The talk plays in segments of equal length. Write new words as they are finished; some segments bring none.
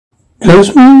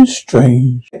Cosmo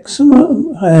Strange. Hexham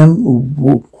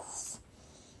Wolf,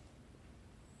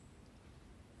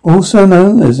 also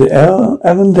known as the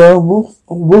Allendale Wolf,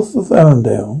 or Wolf of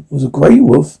Allendale, was a grey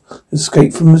wolf that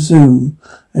escaped from a zoo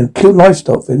and killed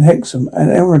livestock in Hexham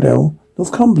and Allendale,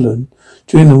 Northumberland,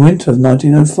 during the winter of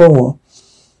 1904.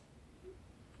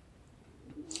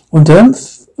 On the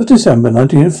 10th of December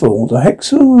 1904, the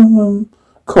Hexham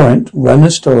Courant ran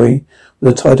a story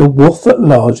with the title Wolf at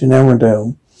Large in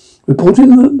Allendale,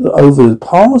 reporting that over the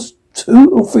past 2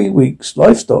 or 3 weeks,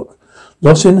 livestock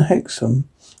loss in Hexham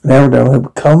and Allendale had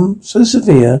become so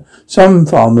severe, some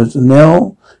farmers are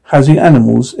now housing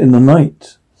animals in the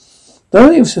night.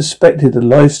 Though it was suspected the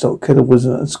livestock killer was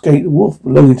an escaped wolf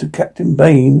belonging to Captain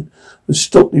Bain of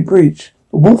Stockley Bridge,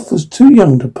 the wolf was too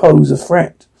young to pose a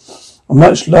threat. A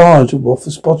much larger wolf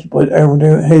was spotted by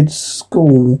Allendale Head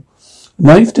School.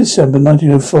 9th December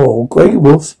 1904, Grey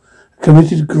Wolf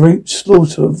committed great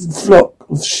slaughter of a flock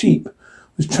of sheep,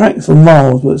 was tracked for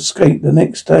miles but escaped the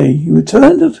next day. He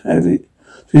returned to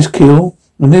his kill.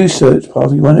 A new search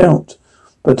party went out,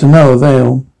 but to no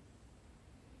avail.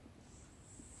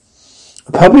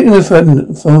 The public in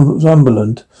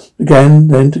Northumberland began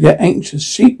then to get anxious.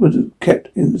 Sheep were kept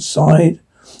inside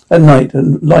at night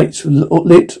and lights were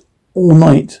lit all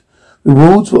night.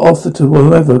 Rewards were offered to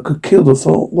whoever could kill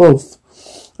the wolf.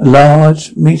 A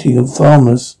large meeting of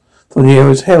farmers from the area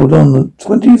was held on the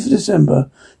 20th of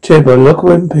December, chaired by local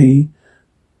MP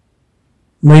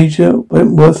Major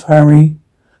Wentworth Harry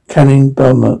Canning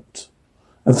Beaumont.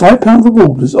 And £5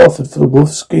 reward was offered for the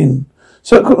wolf's skin.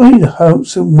 Subsequently, the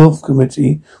Hexham Wolf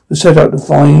Committee was set out to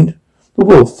find the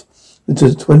wolf. On the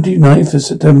 29th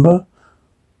of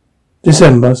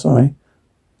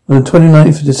on the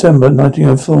 29th of December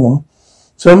 1904,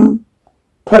 some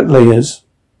plaque-layers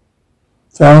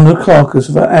found the carcass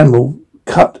of an animal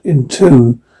cut in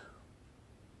two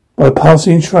by a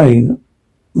passing train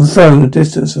and found a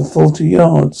distance of 40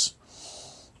 yards.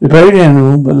 They buried the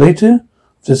animal, but later,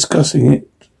 discussing it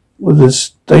with the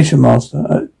station master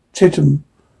at Chitham,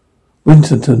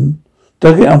 Winterton,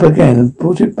 dug it up again and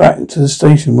brought it back to the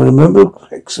station when a member of the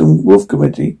Hexham Wolf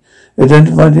Committee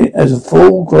identified it as a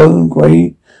full-grown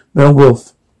grey male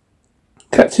wolf.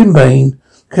 Captain Bain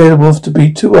declared the wolf to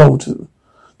be too old to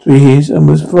be his and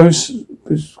was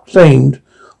proclaimed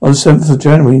on the 7th of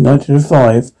January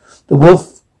 1905. The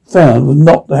wolf found was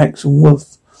not the Hexham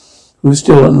Wolf, who was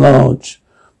still at large.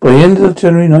 By the end of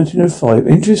January 1905,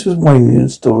 interest was waning in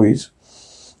stories.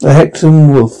 The Hexham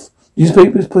Wolf.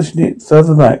 Newspapers pushing it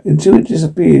further back until it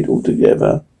disappeared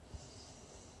altogether.